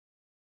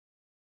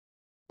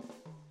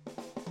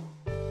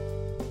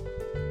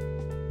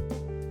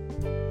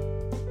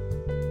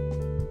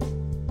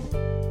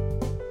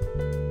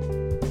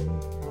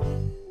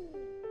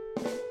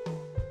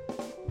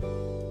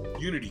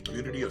Unity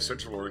Community of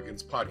Central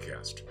Oregon's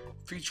podcast,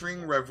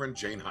 featuring Reverend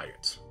Jane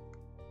Hyatt.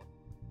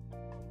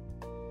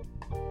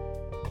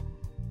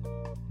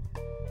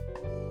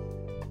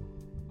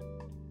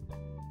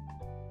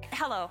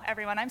 Hello,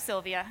 everyone. I'm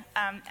Sylvia,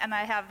 and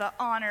I have the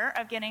honor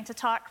of getting to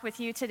talk with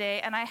you today.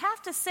 And I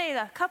have to say,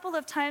 a couple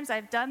of times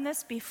I've done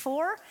this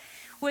before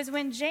was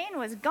when Jane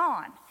was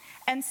gone.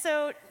 And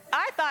so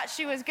I thought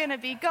she was going to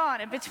be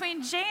gone. And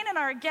between Jane and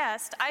our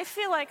guest, I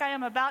feel like I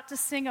am about to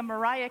sing a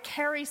Mariah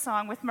Carey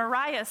song with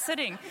Mariah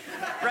sitting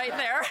right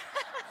there.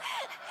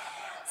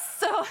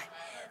 So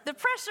the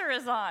pressure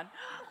is on.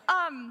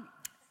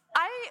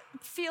 I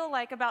feel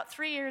like about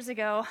 3 years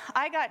ago,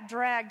 I got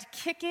dragged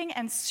kicking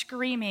and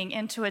screaming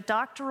into a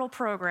doctoral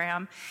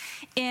program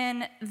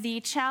in the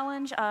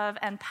challenge of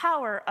and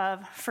power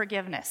of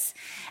forgiveness.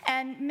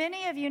 And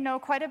many of you know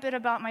quite a bit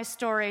about my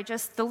story.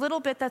 Just the little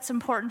bit that's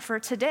important for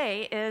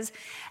today is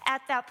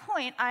at that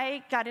point,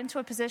 I got into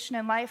a position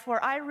in life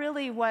where I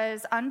really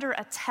was under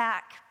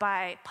attack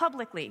very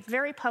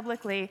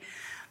publicly,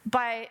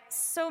 by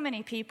so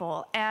many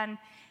people. And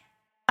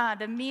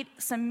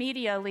some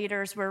media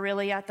leaders were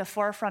really at the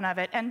forefront of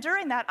it. And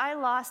during that, I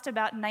lost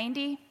about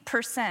 90%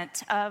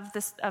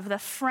 of the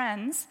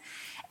friends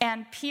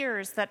and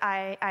peers that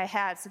I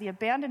had. So the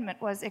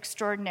abandonment was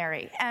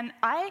extraordinary. And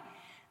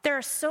there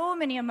are so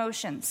many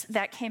emotions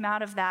that came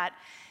out of that.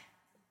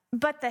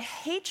 But the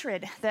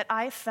hatred that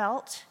I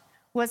felt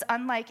was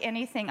unlike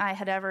anything I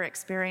had ever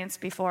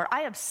experienced before.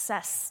 I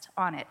obsessed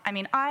on it. I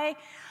mean, I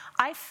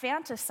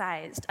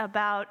fantasized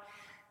about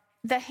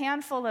the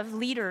handful of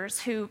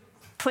leaders who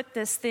put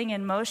this thing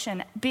in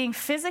motion being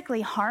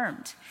physically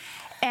harmed.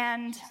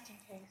 And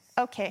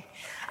okay,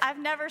 I've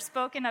never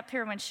spoken up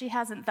here when she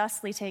hasn't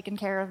thusly taken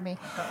care of me.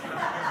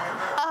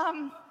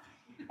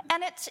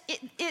 And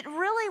it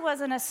really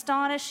was an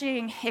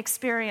astonishing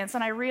experience,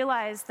 and I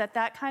realized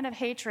that kind of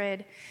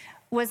hatred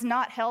was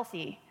not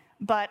healthy,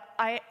 but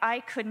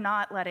I could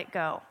not let it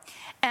go.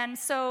 And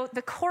so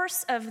the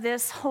course of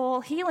this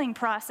whole healing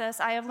process,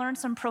 I have learned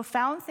some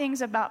profound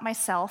things about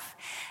myself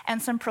and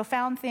some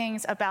profound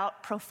things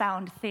about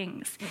profound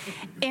things,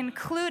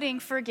 including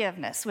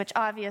forgiveness, which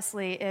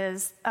obviously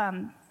is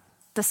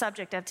the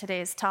subject of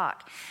today's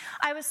talk.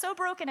 I was so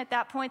broken at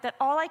that point that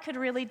all I could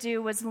really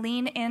do was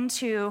lean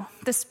into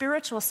the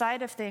spiritual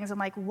side of things. I'm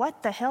like,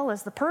 what the hell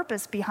is the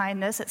purpose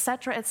behind this, et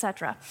cetera, et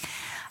cetera.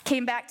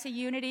 Came back to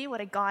Unity,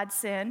 what a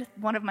godsend,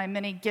 one of my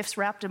many gifts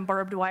wrapped in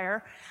barbed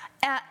wire.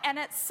 And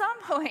at some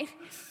point,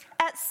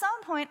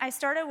 I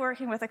started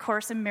working with A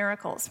Course in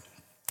Miracles.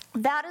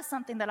 That is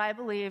something that I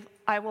believe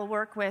I will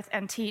work with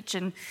and teach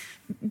and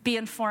be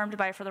informed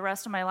by for the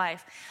rest of my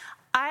life.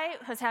 I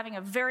was having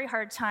a very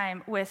hard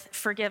time with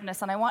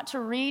forgiveness, and I want to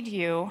read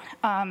you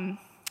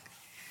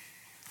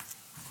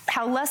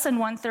how lesson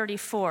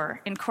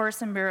 134 in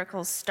Course in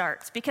Miracles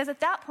starts. Because at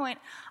that point,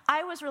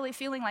 I was really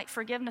feeling like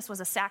forgiveness was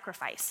a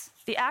sacrifice.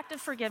 The act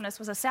of forgiveness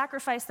was a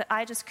sacrifice that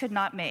I just could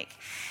not make.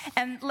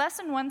 And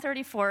lesson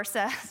 134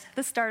 says,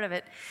 the start of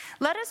it,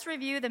 "Let us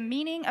review the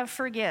meaning of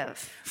forgive,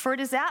 for it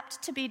is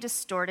apt to be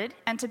distorted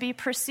and to be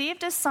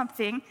perceived as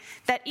something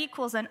that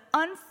equals an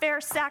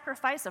unfair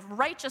sacrifice of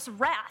righteous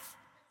wrath,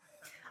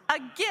 a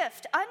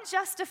gift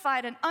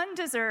unjustified and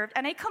undeserved,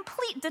 and a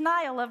complete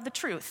denial of the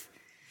truth."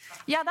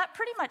 Yeah, that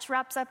pretty much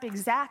wraps up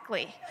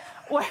exactly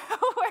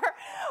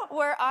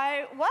where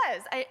I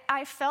was.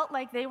 I felt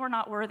like they were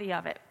not worthy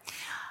of it.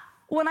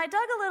 When I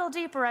dug a little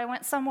deeper, I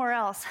went somewhere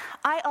else.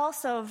 I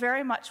also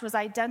very much was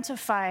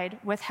identified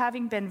with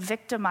having been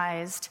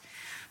victimized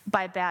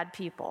by bad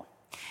people.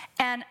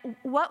 And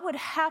what would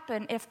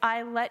happen if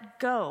I let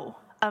go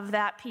of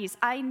that piece?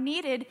 I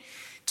needed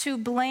to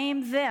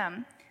blame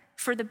them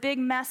for the big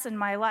mess in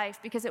my life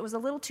because it was a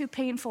little too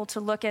painful to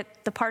look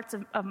at the parts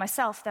of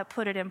myself that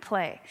put it in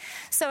play.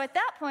 So at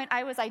that point,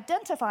 I was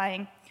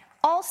identifying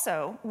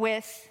also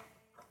with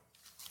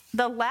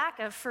the lack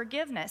of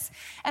forgiveness.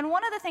 And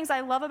one of the things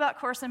I love about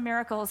Course in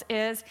Miracles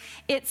is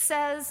it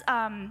says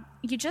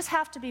you just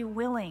have to be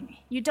willing.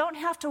 You don't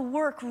have to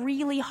work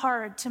really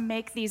hard to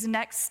make these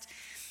next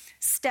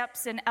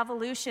steps in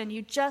evolution.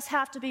 You just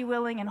have to be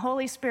willing, and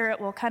Holy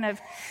Spirit will kind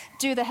of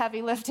do the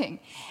heavy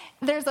lifting.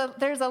 There's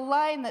a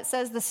line that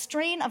says, "The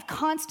strain of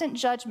constant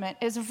judgment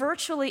is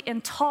virtually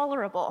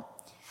intolerable.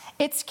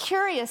 It's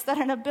curious that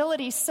an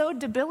ability so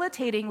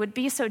debilitating would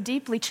be so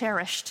deeply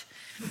cherished."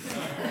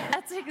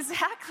 That's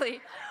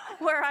exactly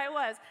where I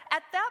was.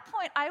 At that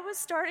point, I was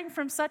starting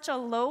from such a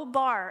low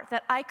bar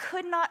that I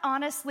could not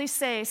honestly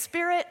say,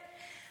 "Spirit,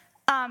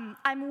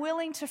 I'm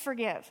willing to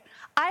forgive."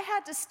 I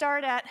had to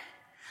start at,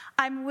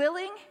 "I'm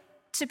willing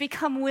to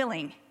become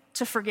willing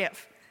to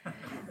forgive."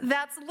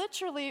 That's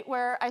literally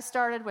where I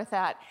started with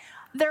that.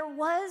 There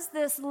was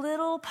this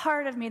little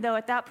part of me, though,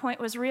 at that point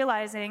was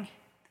realizing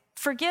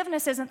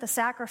forgiveness isn't the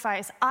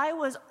sacrifice. I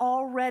was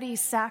already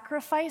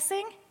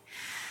sacrificing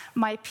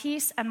my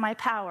peace and my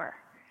power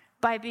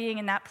by being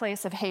in that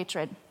place of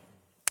hatred.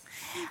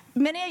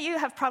 Many of you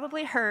have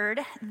probably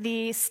heard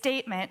the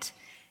statement,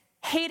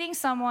 hating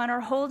someone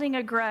or holding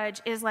a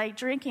grudge is like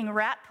drinking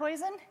rat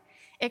poison,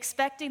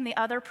 expecting the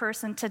other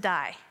person to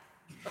die.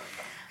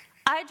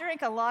 I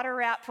drank a lot of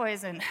rat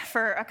poison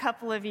for a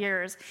couple of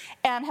years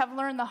and have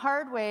learned the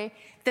hard way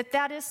that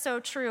that is so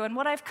true. And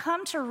what I've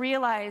come to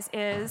realize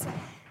is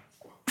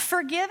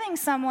forgiving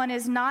someone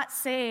is not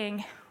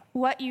saying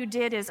what you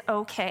did is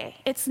okay.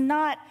 It's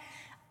not,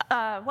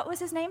 what was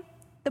his name?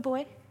 The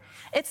boy?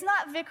 It's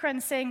not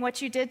Vikram saying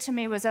what you did to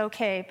me was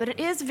okay, but it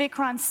is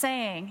Vikram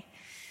saying,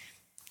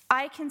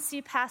 I can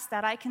see past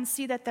that. I can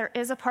see that there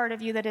is a part of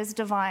you that is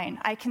divine.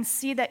 I can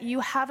see that you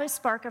have a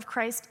spark of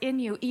Christ in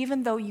you,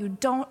 even though you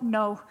don't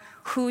know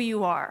who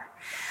you are.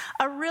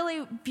 A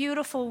really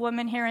beautiful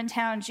woman here in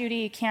town,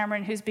 Judy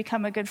Cameron, who's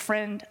become a good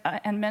friend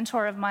and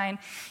mentor of mine,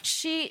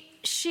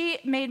 she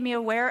made me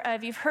aware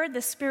of, you've heard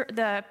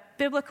the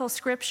biblical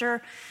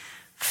scripture,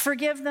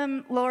 forgive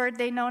them, Lord,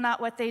 they know not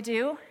what they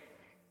do.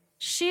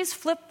 She's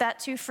flipped that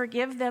to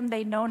forgive them,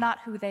 they know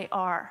not who they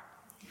are.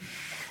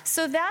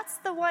 So that's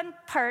the one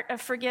part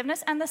of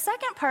forgiveness. And the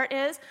second part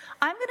is,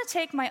 I'm going to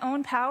take my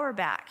own power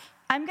back.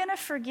 I'm going to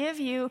forgive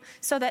you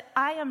so that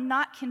I am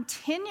not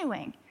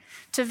continuing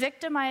to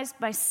victimize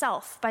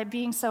myself by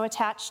being so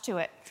attached to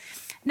it.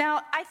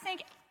 Now,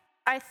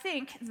 I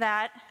think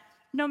that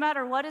no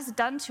matter what is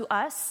done to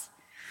us,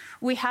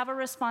 we have a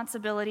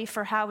responsibility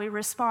for how we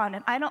respond.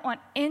 And I don't want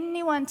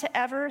anyone to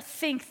ever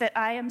think that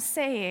I am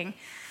saying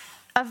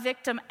a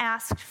victim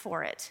asked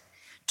for it.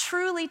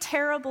 Truly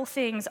terrible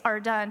things are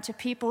done to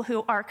people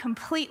who are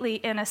completely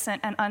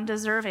innocent and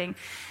undeserving.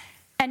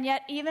 And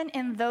yet, even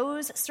in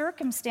those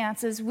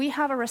circumstances, we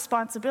have a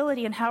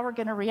responsibility in how we're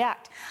going to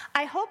react.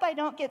 I hope I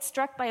don't get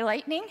struck by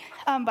lightning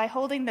by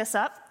holding this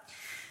up.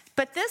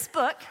 But this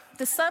book,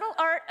 The Subtle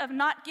Art of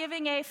Not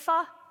Giving a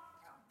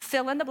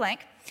fill in the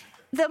blank,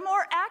 the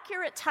more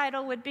accurate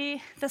title would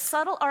be The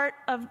Subtle Art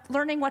of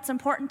Learning What's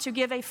Important to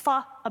Give a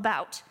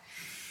about.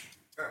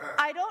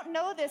 I don't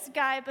know this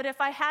guy, but if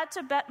I had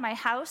to bet my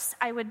house,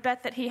 I would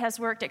bet that he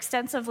has worked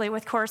extensively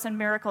with Course in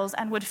Miracles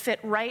and would fit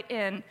right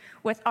in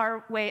with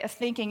our way of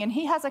thinking. And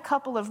he has a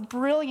couple of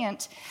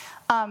brilliant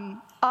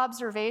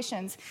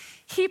observations.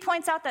 He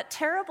points out that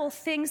terrible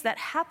things that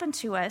happen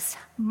to us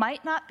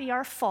might not be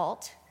our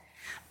fault,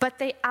 but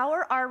they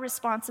are our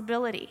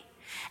responsibility.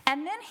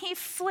 And then he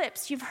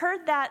flips. You've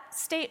heard that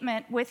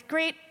statement, with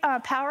great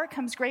power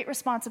comes great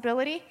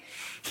responsibility.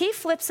 He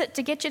flips it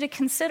to get you to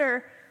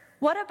consider,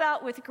 what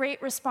about with great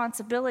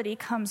responsibility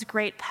comes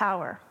great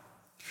power?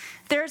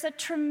 There's a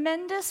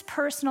tremendous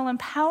personal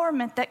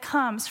empowerment that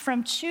comes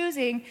from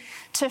choosing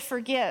to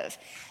forgive.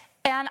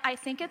 And I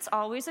think it's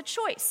always a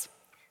choice.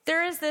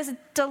 There is this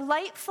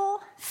delightful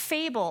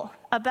fable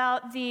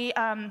about the,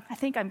 I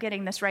think I'm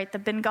getting this right, the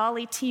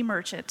Bengali tea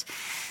merchant.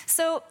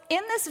 So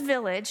in this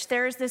village,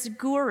 there's this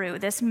guru,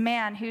 this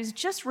man who's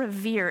just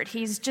revered.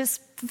 He's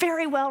just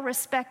very well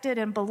respected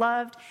and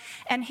beloved.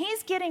 And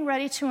he's getting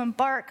ready to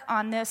embark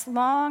on this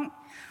long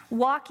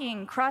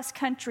walking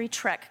cross-country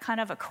trek, kind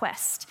of a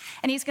quest.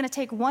 And he's going to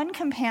take one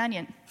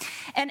companion.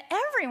 And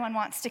everyone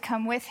wants to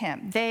come with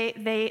him.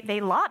 They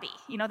lobby,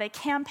 they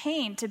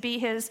campaign to be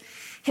his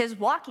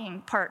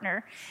walking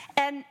partner.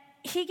 And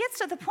he gets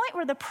to the point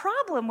where the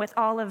problem with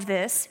all of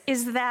this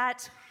is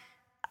that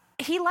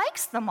he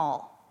likes them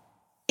all.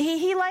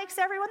 He likes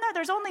everyone there.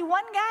 There's only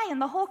one guy in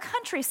the whole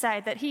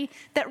countryside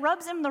that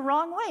rubs him the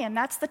wrong way, and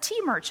that's the tea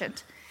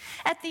merchant.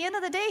 At the end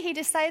of the day, he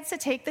decides to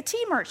take the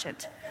tea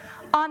merchant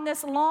on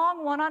this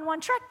long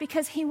one-on-one trek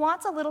because he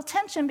wants a little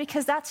tension,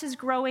 because that's his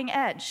growing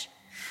edge.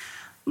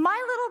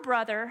 My little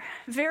brother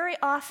very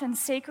often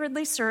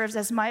sacredly serves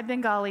as my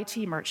Bengali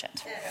tea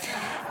merchant.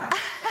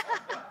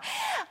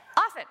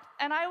 Often.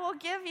 And I will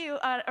give you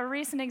a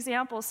recent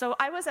example. So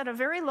I was at a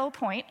very low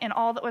point in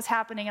all that was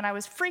happening, and I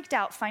was freaked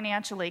out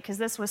financially because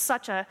this was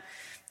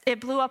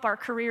it blew up our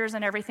careers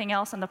and everything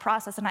else in the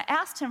process. And I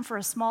asked him for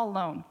a small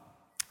loan.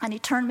 And he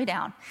turned me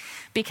down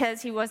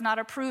because he was not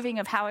approving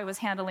of how I was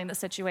handling the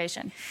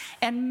situation.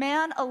 And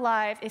man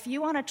alive, if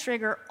you want to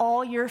trigger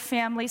all your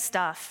family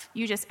stuff,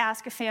 you just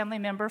ask a family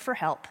member for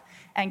help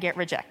and get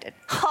rejected.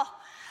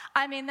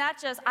 I mean,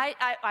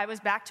 I was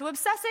back to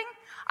obsessing.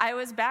 I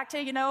was back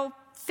to,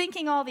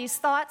 thinking all these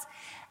thoughts.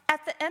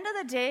 At the end of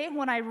the day,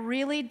 when I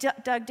really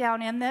dug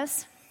down in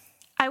this,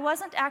 I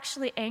wasn't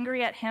actually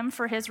angry at him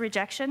for his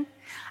rejection.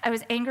 I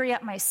was angry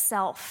at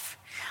myself.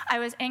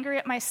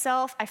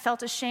 I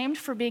felt ashamed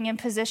for being in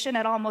position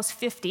at almost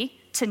 50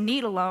 to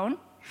need a loan.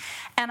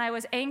 And I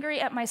was angry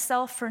at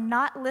myself for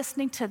not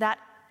listening to that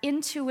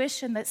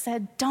intuition that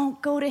said, don't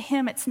go to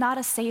him, it's not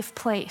a safe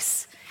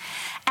place.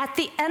 At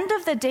the end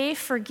of the day,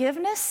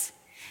 forgiveness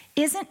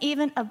isn't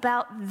even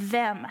about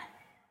them.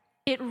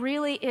 It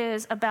really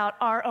is about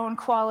our own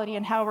quality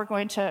and how we're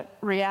going to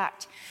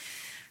react.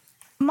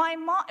 My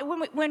mom,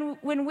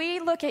 when we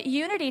look at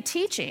unity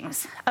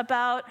teachings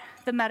about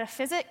the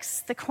metaphysics,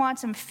 the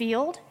quantum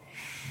field,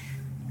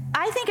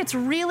 I think it's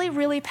really,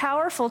 really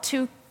powerful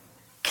to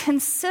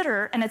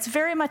consider, and it's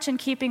very much in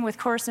keeping with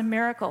Course in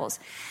Miracles,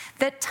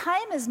 that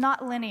time is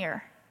not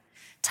linear.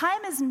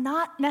 Time is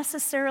not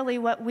necessarily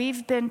what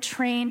we've been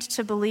trained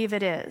to believe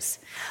it is.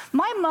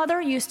 My mother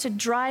used to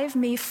drive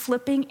me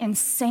flipping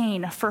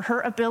insane for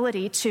her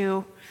ability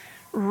to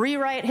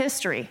rewrite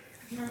history.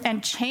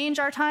 and change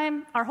our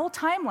whole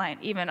timeline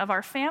even of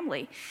our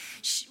family.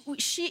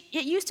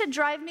 It used to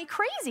drive me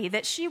crazy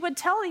that she would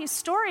tell these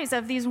stories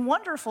of these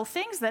wonderful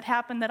things that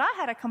happened that I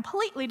had a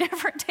completely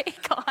different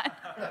take on.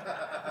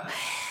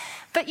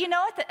 But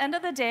at the end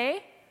of the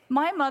day,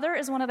 my mother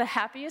is one of the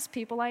happiest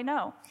people I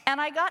know. And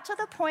I got to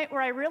the point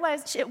where I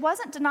realized it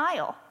wasn't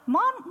denial.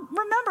 Mom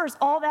remembers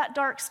all that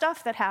dark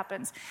stuff that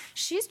happens.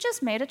 She's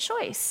just made a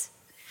choice.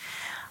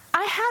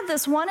 I had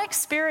this one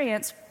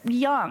experience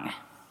young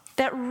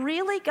that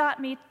really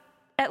got me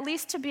at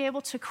least to be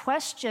able to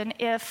question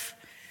if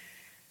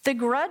the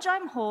grudge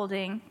I'm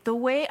holding, the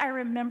way I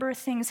remember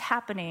things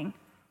happening,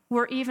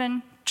 were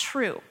even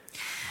true.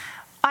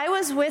 I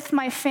was with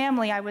my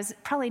family. I was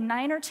probably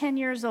 9 or 10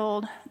 years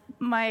old.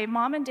 My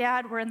mom and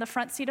dad were in the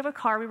front seat of a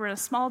car. We were in a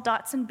small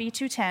Datsun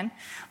B210.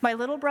 My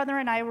little brother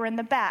and I were in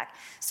the back.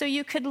 So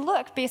you could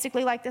look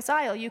basically like this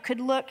aisle. You could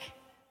look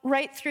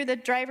right through the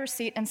driver's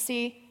seat and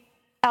see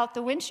out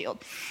the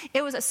windshield.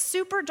 It was a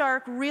super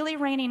dark, really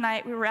rainy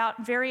night. We were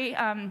out very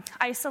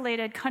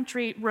isolated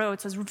country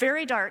roads. It was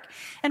very dark.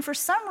 And for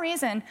some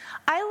reason,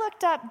 I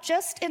looked up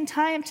just in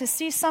time to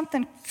see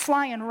something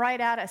flying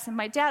right at us. And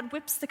my dad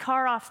whips the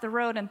car off the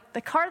road, and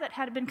the car that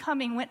had been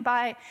coming went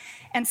by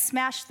and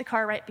smashed the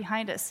car right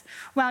behind us,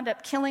 wound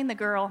up killing the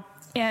girl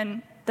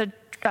in the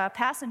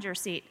passenger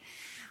seat.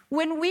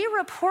 When we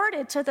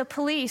reported to the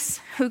police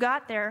who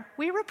got there,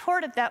 we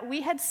reported that we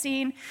had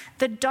seen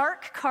the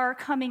dark car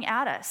coming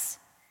at us.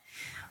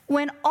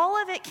 When all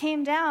of it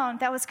came down,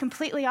 that was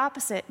completely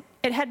opposite.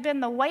 It had been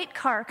the white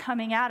car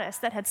coming at us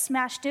that had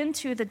smashed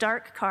into the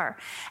dark car.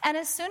 And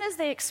as soon as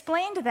they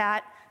explained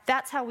that,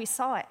 that's how we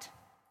saw it.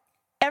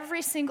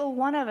 Every single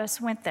one of us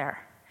went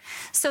there.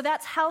 So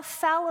that's how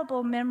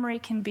fallible memory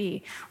can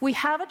be. We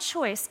have a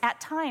choice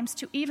at times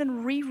to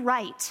even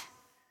rewrite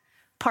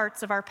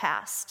parts of our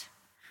past.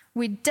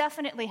 We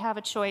definitely have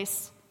a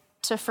choice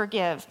to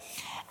forgive.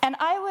 And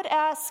I would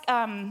ask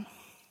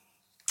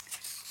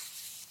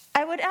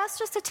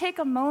just to take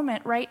a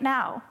moment right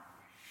now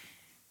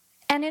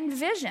and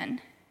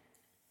envision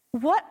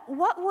what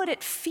would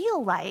it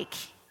feel like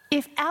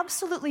if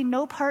absolutely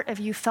no part of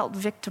you felt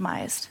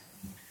victimized?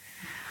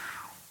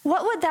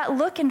 What would that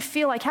look and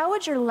feel like? How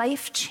would your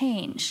life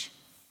change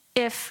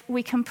if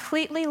we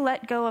completely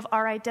let go of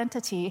our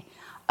identity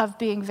of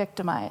being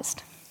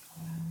victimized?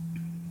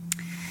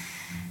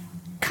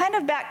 Kind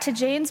of back to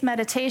Jane's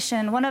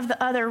meditation, one of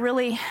the other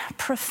really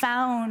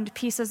profound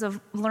pieces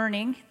of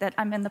learning that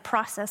I'm in the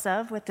process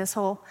of with this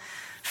whole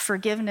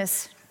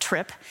forgiveness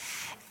trip.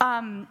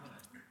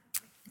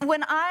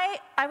 When I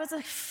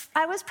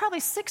was probably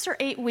 6 or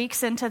 8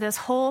 weeks into this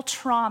whole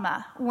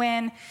trauma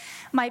when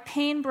my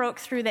pain broke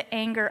through the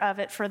anger of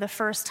it for the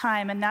first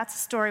time, and that's a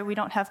story we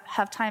don't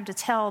have time to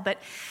tell, but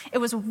it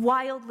was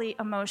wildly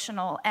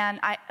emotional, and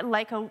I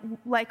like a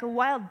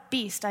wild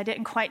beast, I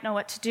didn't quite know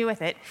what to do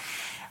with it.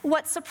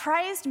 What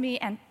surprised me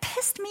and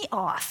pissed me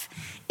off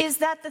is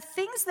that the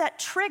things that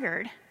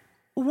triggered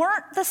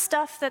weren't the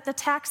stuff the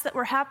attacks that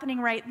were happening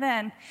right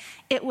then.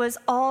 It was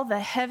all the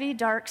heavy,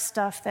 dark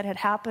stuff that had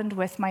happened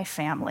with my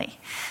family.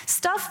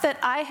 Stuff that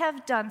I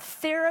have done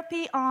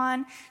therapy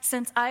on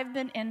since I've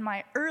been in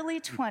my early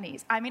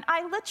 20s. I mean,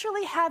 I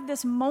literally had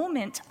this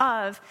moment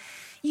of,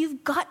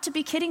 you've got to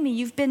be kidding me.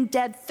 You've been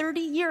dead 30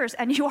 years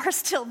and you are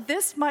still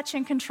this much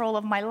in control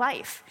of my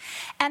life.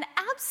 And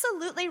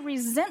absolutely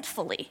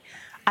resentfully,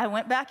 I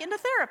went back into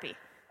therapy.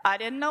 I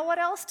didn't know what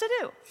else to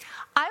do.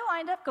 I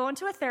wind up going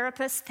to a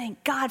therapist,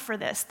 thank God for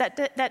this, that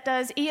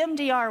does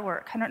EMDR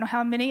work. I don't know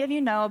how many of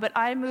you know, but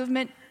eye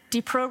movement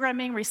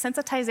deprogramming,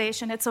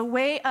 resensitization,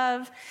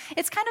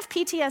 it's kind of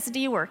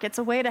PTSD work. It's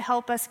a way to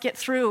help us get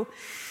through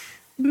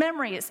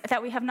memories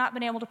that we have not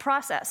been able to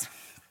process.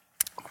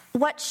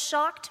 What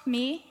shocked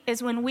me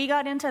is when we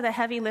got into the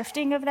heavy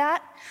lifting of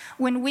that,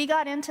 when we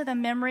got into the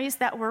memories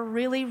that were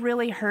really,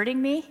 really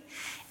hurting me,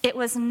 it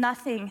was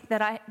nothing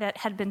that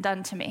had been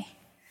done to me.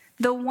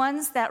 The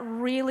ones that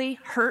really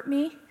hurt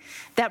me,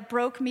 that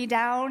broke me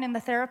down in the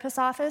therapist's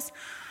office,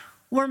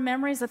 were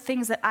memories of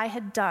things that I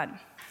had done.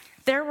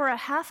 There were a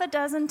half a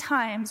dozen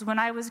times when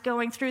I was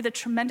going through the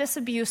tremendous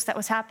abuse that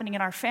was happening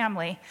in our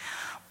family.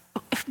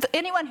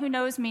 Anyone who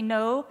knows me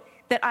know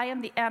that I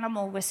am the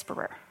animal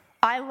whisperer.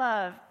 I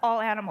love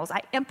all animals.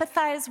 I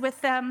empathize with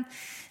them.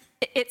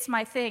 It's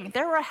my thing.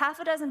 There were a half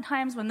a dozen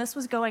times when this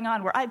was going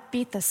on where I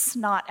beat the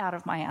snot out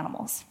of my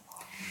animals.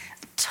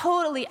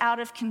 Totally out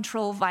of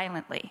control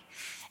violently.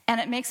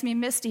 And it makes me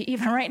misty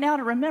even right now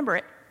to remember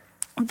it.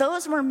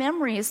 Those were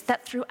memories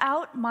that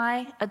throughout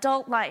my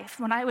adult life,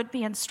 when I would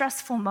be in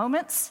stressful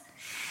moments,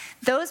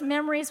 those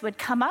memories would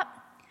come up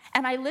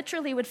and I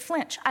literally would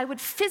flinch. I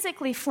would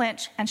physically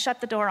flinch and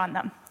shut the door on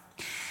them.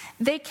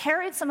 They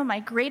carried some of my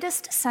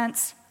greatest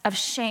sense of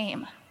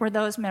shame were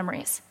those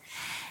memories.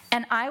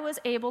 And I was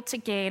able to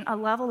gain a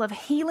level of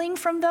healing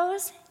from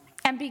those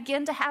and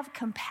begin to have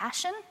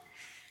compassion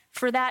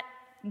for that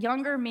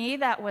younger me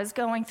that was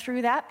going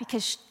through that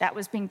because that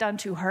was being done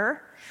to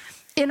her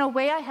in a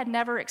way I had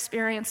never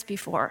experienced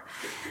before.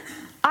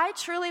 I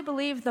truly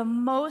believe the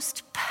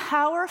most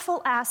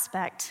powerful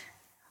aspect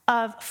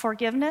of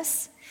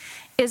forgiveness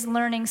is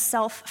learning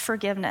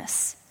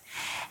self-forgiveness.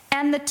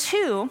 And the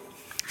two,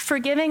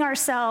 forgiving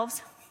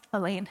ourselves,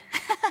 Elaine,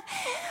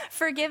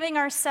 forgiving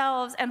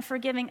ourselves and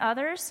forgiving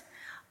others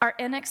are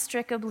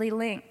inextricably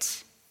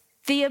linked.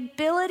 The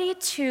ability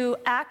to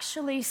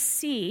actually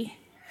see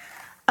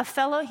a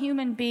fellow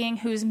human being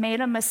who's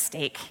made a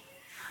mistake,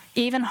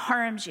 even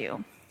harmed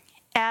you,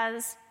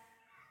 as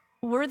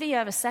worthy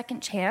of a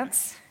second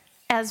chance,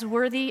 as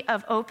worthy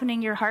of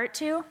opening your heart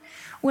to,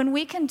 when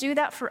we can do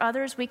that for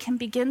others, we can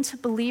begin to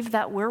believe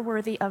that we're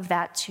worthy of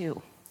that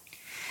too.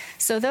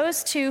 So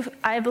those two,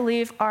 I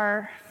believe,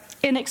 are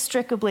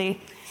inextricably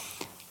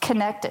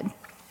connected.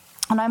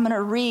 And I'm going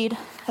to read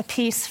a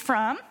piece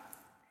from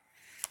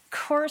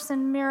Course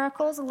in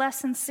Miracles,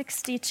 Lesson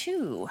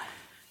 62.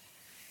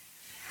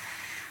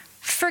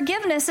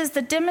 Forgiveness is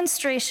the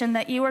demonstration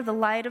that you are the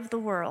light of the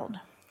world.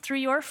 Through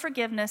your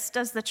forgiveness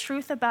does the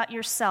truth about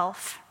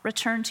yourself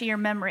return to your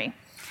memory.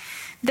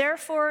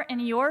 Therefore, in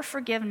your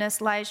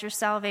forgiveness lies your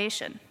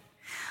salvation.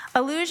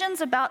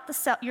 Illusions about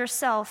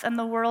yourself and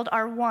the world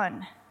are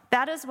one.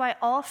 That is why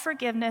all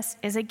forgiveness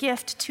is a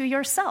gift to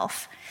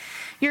yourself.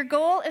 Your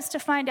goal is to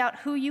find out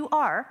who you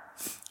are,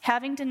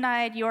 having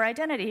denied your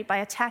identity by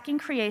attacking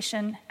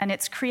creation and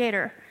its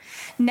creator.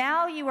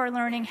 Now you are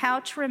learning how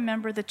to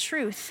remember the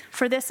truth,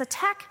 for this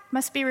attack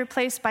must be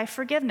replaced by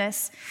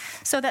forgiveness,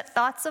 so that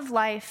thoughts of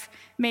life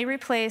may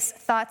replace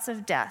thoughts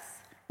of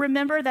death.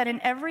 Remember that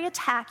in every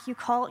attack you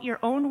call your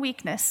own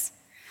weakness.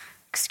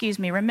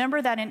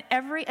 Remember that in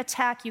every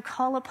attack you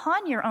call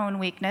upon your own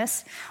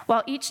weakness,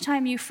 while each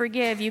time you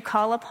forgive, you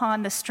call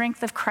upon the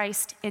strength of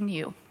Christ in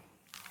you.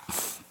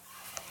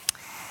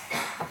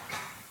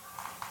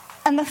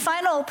 And the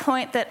final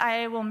point that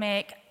I will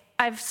make,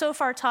 I've so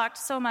far talked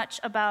so much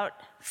about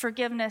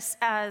forgiveness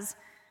as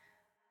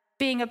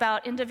being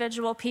about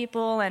individual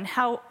people and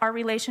how our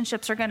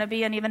relationships are going to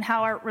be and even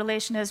how our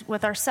relation is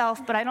with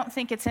ourselves, but I don't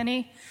think it's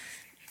any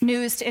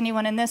news to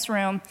anyone in this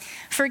room.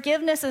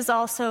 Forgiveness is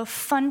also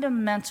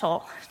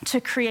fundamental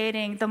to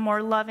creating the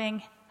more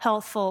loving,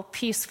 healthful,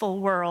 peaceful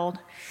world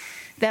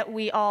that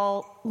we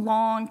all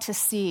long to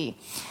see.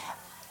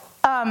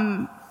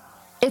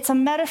 It's a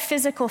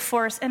metaphysical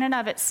force in and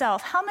of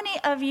itself. How many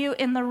of you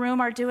in the room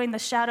are doing the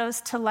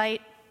Shadows to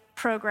Light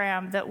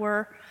program that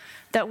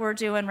we're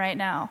doing right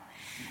now?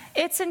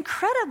 It's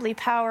incredibly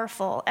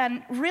powerful,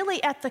 and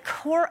really at the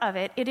core of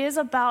it, it is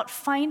about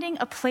finding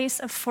a place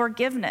of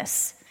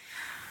forgiveness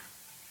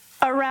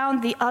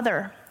around the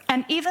other,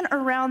 and even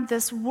around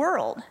this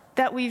world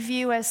that we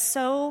view as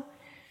so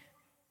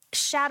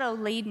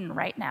shadow-laden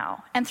right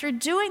now. And through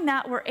doing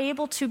that, we're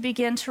able to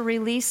begin to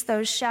release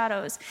those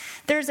shadows.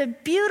 There's a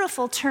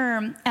beautiful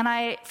term, and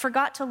I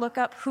forgot to look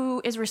up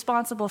who is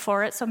responsible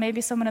for it, so maybe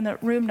someone in the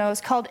room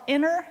knows, called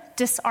inner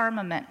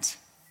disarmament.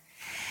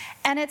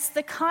 And it's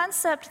the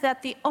concept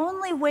that the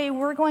only way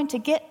we're going to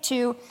get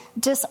to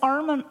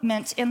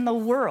disarmament in the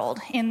world,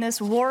 in this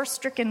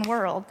war-stricken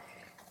world,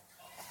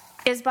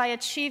 is by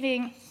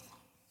achieving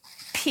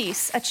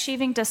peace,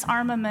 achieving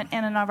disarmament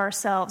in and of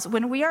ourselves.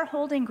 When we are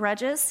holding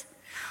grudges,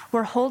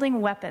 we're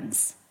holding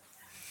weapons.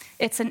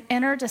 It's an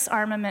inner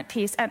disarmament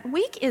piece. And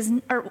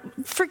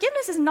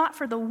forgiveness is not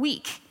for the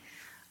weak,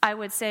 I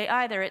would say,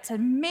 either. It's a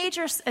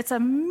major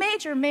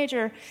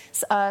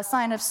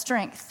sign of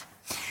strength.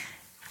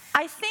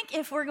 I think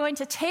if we're going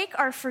to take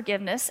our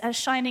forgiveness as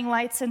shining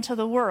lights into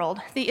the world,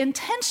 the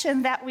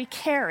intention that we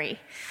carry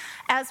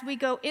as we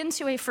go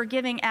into a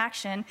forgiving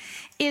action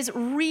is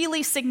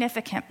really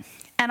significant.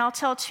 And I'll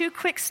tell two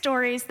quick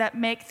stories that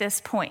make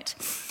this point.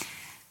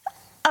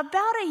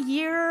 About a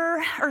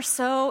year or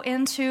so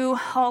into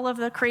all of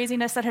the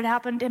craziness that had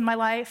happened in my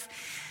life,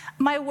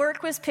 my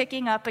work was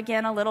picking up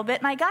again a little bit,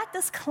 and I got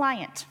this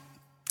client.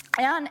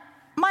 And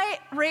my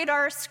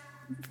radar,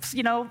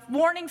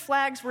 warning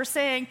flags were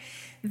saying,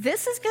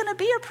 this is going to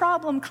be a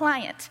problem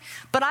client.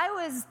 But I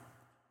was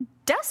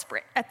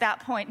desperate at that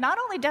point, not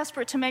only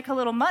desperate to make a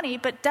little money,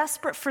 but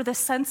desperate for the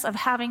sense of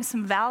having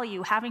some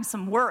value, having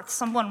some worth.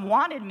 Someone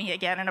wanted me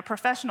again in a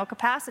professional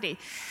capacity.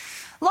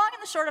 Long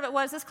and the short of it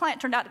was, this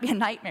client turned out to be a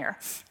nightmare.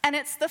 And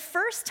it's the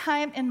first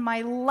time in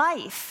my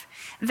life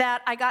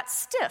that I got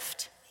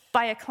stiffed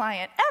by a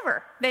client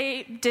ever.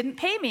 They didn't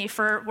pay me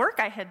for work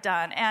I had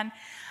done. And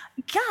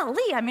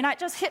golly, it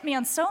just hit me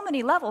on so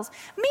many levels.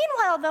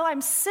 Meanwhile, though,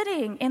 I'm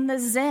sitting in the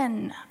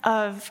zen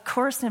of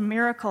Course in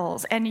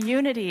Miracles and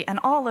unity and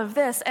all of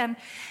this, and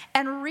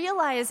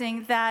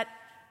realizing that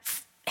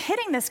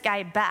hitting this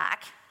guy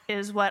back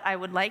is what I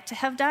would like to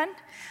have done,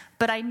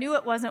 but I knew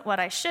it wasn't what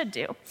I should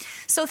do.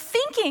 So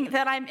thinking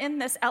that I'm in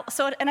this,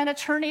 and an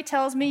attorney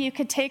tells me you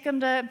could take him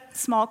to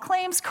small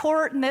claims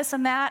court and this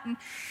and that, and,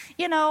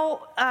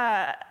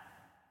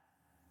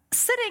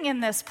 sitting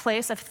in this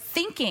place of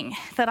thinking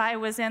that I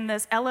was in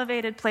this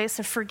elevated place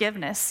of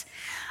forgiveness,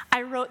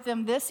 I wrote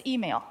them this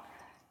email.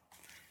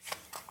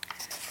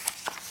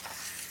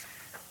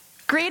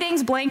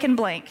 Greetings, blank and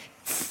blank.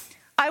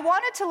 I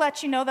wanted to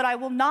let you know that I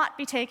will not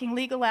be taking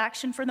legal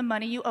action for the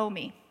money you owe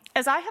me.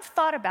 as I have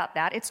thought about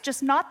that, it's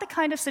just not the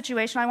kind of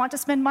situation I want to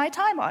spend my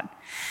time on,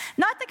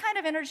 not the kind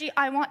of energy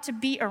I want to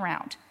be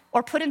around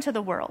or put into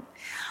the world.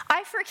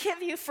 I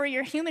forgive you for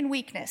your human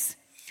weakness.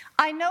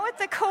 I know at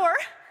the core,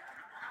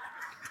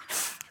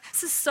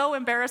 this is so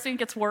embarrassing, it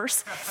gets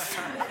worse.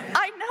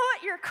 I know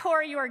at your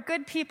core you are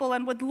good people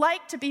and would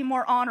like to be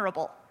more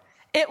honorable.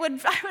 I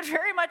would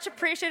very much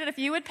appreciate it if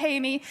you would pay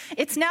me.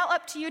 It's now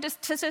up to you to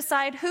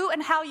decide who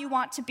and how you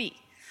want to be.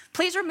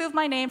 Please remove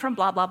my name from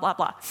blah, blah, blah,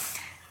 blah.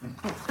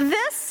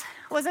 This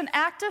was an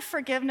act of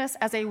forgiveness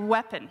as a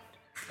weapon.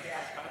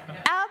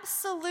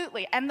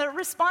 Absolutely. And the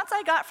response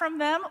I got from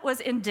them was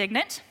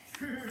indignant,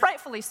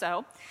 rightfully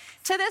so.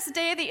 To this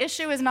day, the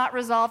issue is not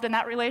resolved and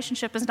that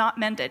relationship is not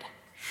mended.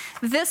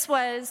 This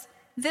was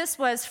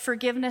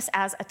forgiveness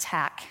as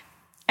attack.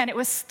 And it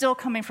was still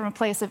coming from a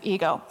place of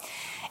ego.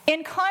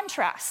 In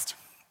contrast,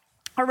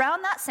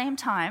 around that same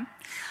time,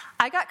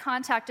 I got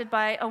contacted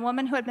by a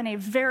woman who had been a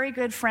very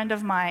good friend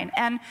of mine.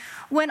 And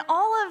when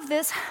all of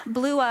this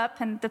blew up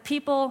and the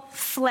people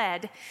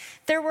fled,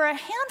 there were a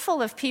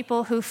handful of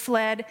people who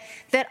fled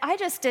that I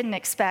just didn't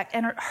expect.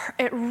 And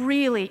it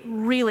really,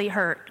 really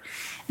hurt.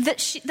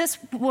 This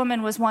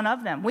woman was one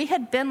of them. We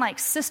had been like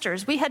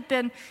sisters. We had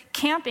been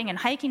camping and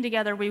hiking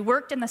together. We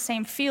worked in the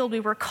same field.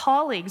 We were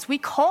colleagues. We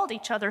called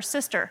each other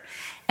sister.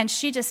 And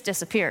she just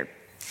disappeared.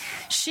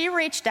 She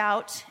reached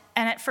out,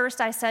 and at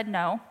first I said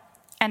no,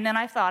 and then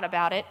I thought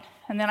about it,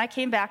 and then I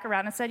came back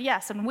around and said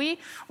yes. And we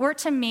were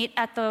to meet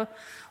at the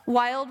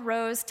Wild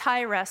Rose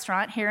Thai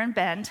restaurant here in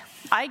Bend.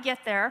 I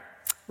get there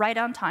right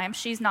on time.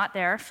 She's not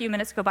there. A few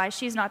minutes go by,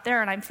 she's not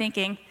there, and I'm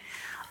thinking,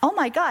 oh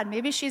my God,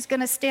 maybe she's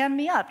going to stand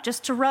me up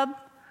just to rub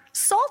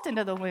salt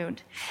into the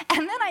wound.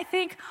 And then I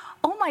think,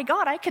 oh my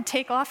God, I could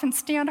take off and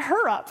stand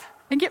her up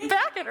and get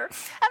back at her. And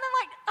I'm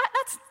like,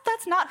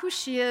 that's not who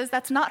she is.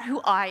 That's not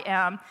who I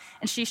am.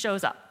 And she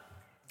shows up.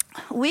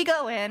 We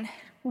go in,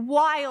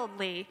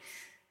 wildly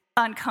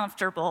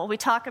uncomfortable. We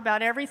talk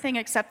about everything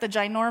except the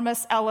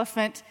ginormous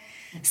elephant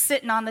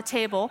sitting on the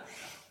table.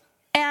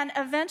 And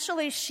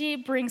eventually she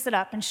brings it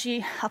up and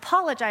she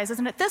apologizes.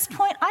 And at this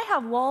point, I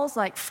have walls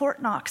like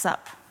Fort Knox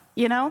up,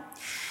 you know?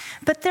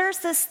 But there's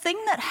this thing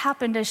that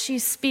happened as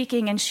she's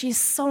speaking, and she's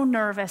so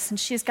nervous, and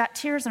she's got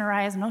tears in her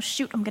eyes, and oh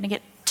shoot, I'm going to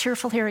get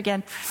tearful here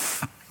again.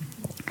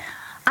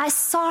 I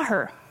saw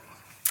her,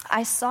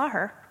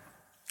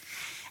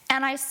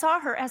 and I saw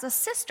her as a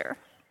sister,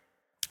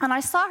 and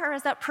I saw her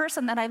as that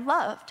person that I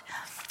loved.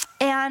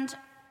 And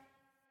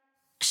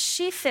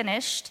she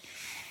finished,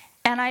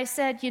 and I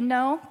said, you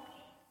know,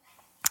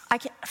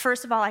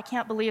 first of all, I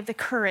can't believe the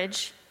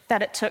courage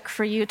that it took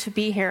for you to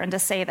be here and to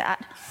say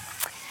that.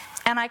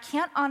 And I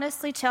can't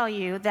honestly tell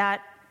you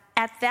that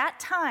at that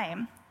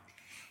time,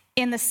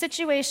 in the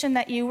situation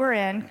that you were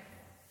in,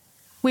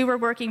 we were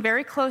working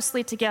very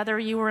closely together.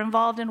 You were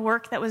involved in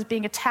work that was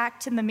being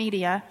attacked in the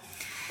media.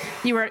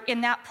 You were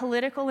in that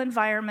political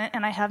environment,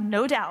 and I have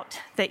no doubt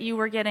that you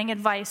were getting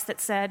advice that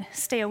said,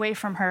 stay away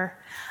from her.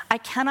 I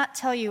cannot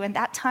tell you in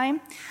that time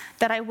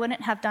that I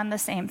wouldn't have done the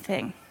same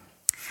thing.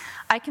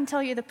 I can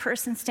tell you the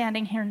person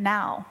standing here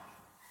now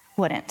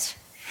wouldn't.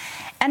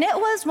 And it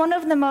was one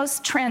of the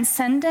most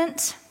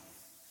transcendent,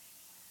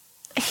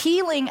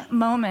 healing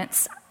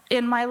moments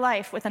in my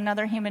life with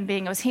another human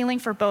being. It was healing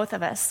for both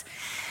of us.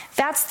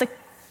 That's the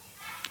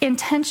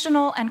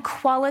intentional and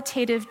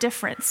qualitative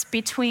difference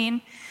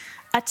between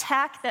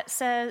attack that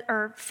says,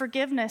 or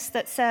forgiveness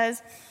that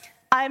says,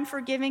 I'm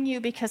forgiving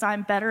you because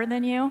I'm better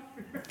than you,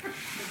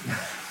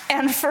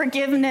 and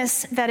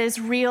forgiveness that is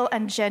real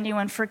and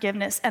genuine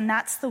forgiveness, and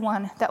that's the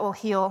one that will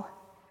heal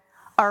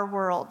our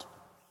world.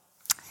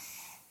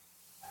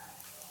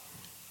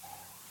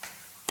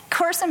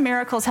 Course in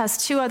Miracles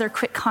has two other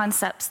quick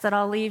concepts that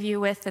I'll leave you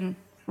with and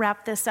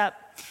wrap this up.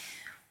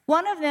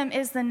 One of them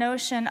is the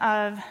notion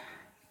of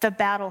the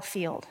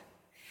battlefield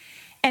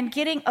and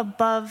getting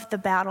above the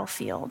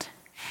battlefield.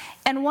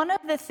 And one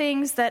of the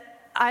things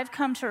that I'm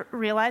coming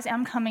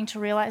to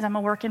realize, I'm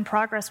a work in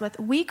progress with,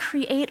 we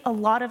create a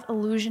lot of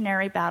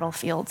illusionary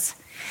battlefields.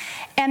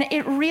 And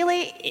it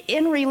really,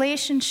 in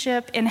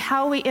relationship, in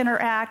how we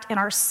interact, in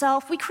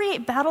ourself, we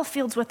create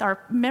battlefields with our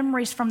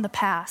memories from the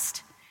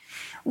past.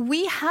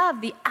 We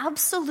have the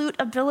absolute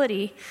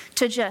ability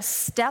to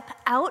just step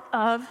out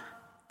of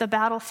the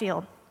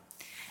battlefield,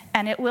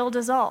 and it will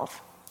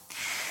dissolve.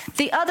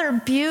 The other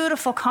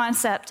beautiful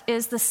concept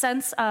is the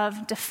sense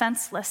of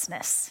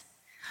defenselessness.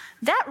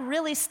 That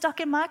really stuck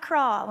in my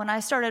craw when I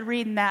started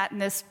reading that in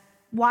this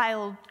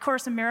wild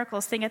Course in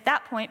Miracles thing at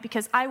that point,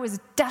 because I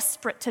was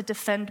desperate to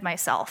defend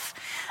myself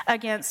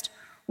against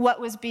what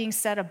was being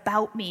said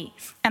about me,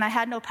 and I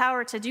had no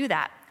power to do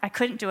that. I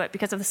couldn't do it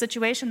because of the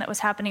situation that was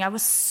happening. I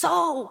was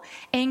so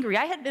angry.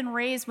 I had been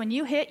raised when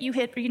you hit,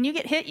 when you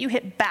get hit, you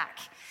hit back.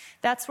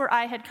 That's where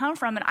I had come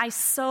from, and I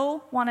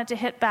so wanted to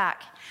hit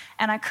back,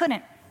 and I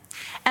couldn't.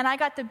 And I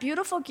got the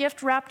beautiful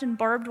gift wrapped in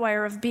barbed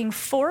wire of being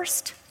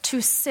forced to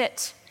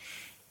sit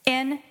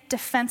in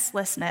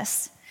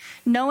defenselessness,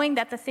 knowing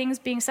that the things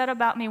being said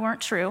about me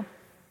weren't true.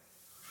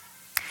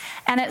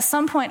 And at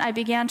some point, I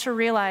began to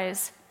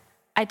realize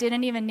I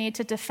didn't even need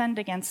to defend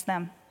against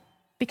them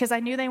because I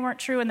knew they weren't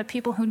true, and the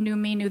people who knew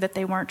me knew that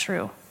they weren't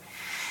true.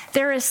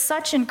 There is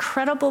such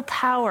incredible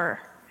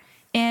power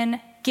in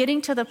getting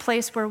to the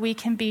place where we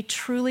can be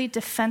truly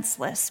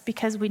defenseless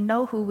because we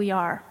know who we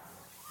are.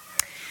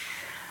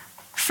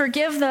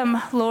 Forgive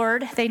them,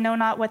 Lord, they know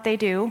not what they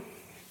do.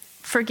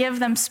 Forgive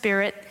them,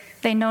 Spirit,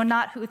 they know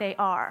not who they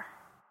are.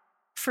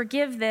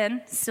 Forgive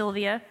then,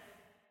 Sylvia,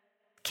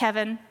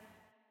 Kevin,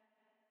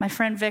 my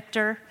friend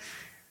Victor.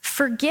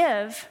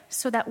 Forgive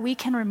so that we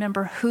can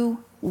remember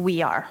who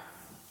we are.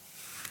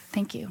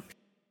 Thank you.